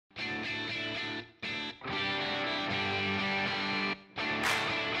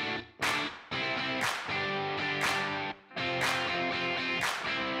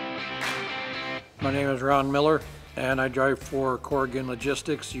My name is Ron Miller, and I drive for Corrigan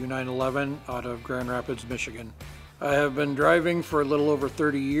Logistics U911 out of Grand Rapids, Michigan. I have been driving for a little over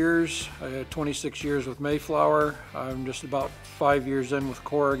 30 years. I had 26 years with Mayflower. I'm just about 5 years in with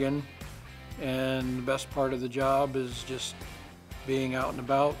Corrigan, and the best part of the job is just being out and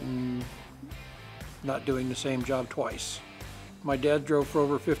about and not doing the same job twice. My dad drove for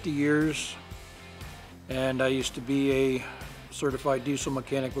over 50 years, and I used to be a certified diesel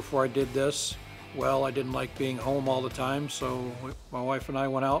mechanic before I did this. Well, I didn't like being home all the time, so my wife and I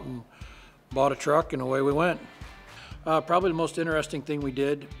went out and bought a truck, and away we went. Probably the most interesting thing we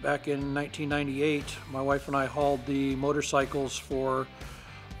did back in 1998, my wife and I hauled the motorcycles for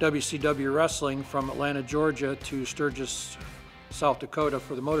WCW Wrestling from Atlanta, Georgia to Sturgis, South Dakota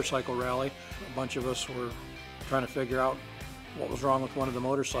for the motorcycle rally. A bunch of us were trying to figure out what was wrong with one of the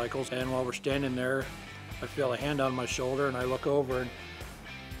motorcycles, and while we're standing there, I feel a hand on my shoulder, and I look over, and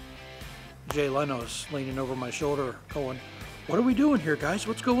Jay Leno's leaning over my shoulder going, "What are we doing here, guys?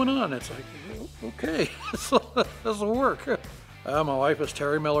 What's going on?" It's like, okay, this will work. My wife is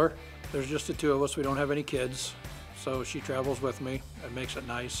Terry Miller. There's just the two of us. We don't have any kids, so she travels with me. It makes it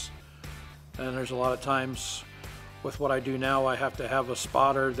nice. And there's a lot of times with what I do now, I have to have a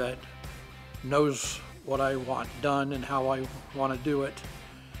spotter that knows what I want done and how I want to do it,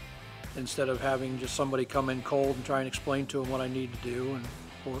 instead of having just somebody come in cold and try and explain to them what I need to do, and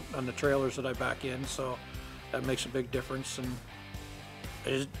on the trailers that I back in. So that makes a big difference, and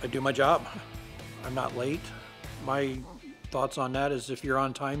I do my job. I'm not late. My thoughts on that is, if you're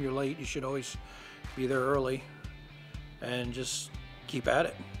on time, you're late. You should always be there early and just keep at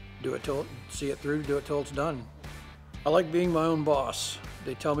it. Do it till, see it through, do it till it's done. I like being my own boss.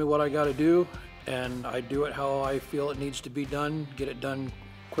 They tell me what I got to do, and I do it how I feel it needs to be done, get it done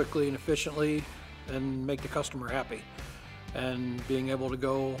quickly and efficiently, and make the customer happy. And being able to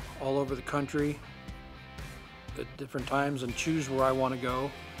go all over the country at different times and choose where I want to go,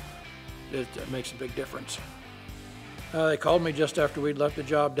 it makes a big difference. They called me just after we'd left the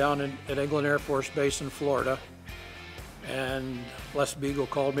job down at Eglin Air Force Base in Florida, and Les Beagle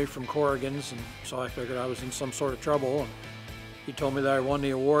called me from Corrigan's, and so I figured I was in some sort of trouble, and he told me that I won the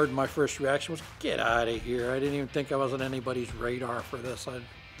award. My first reaction was, "Get out of here." I didn't even think I was on anybody's radar for this. I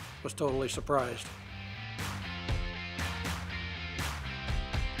was totally surprised.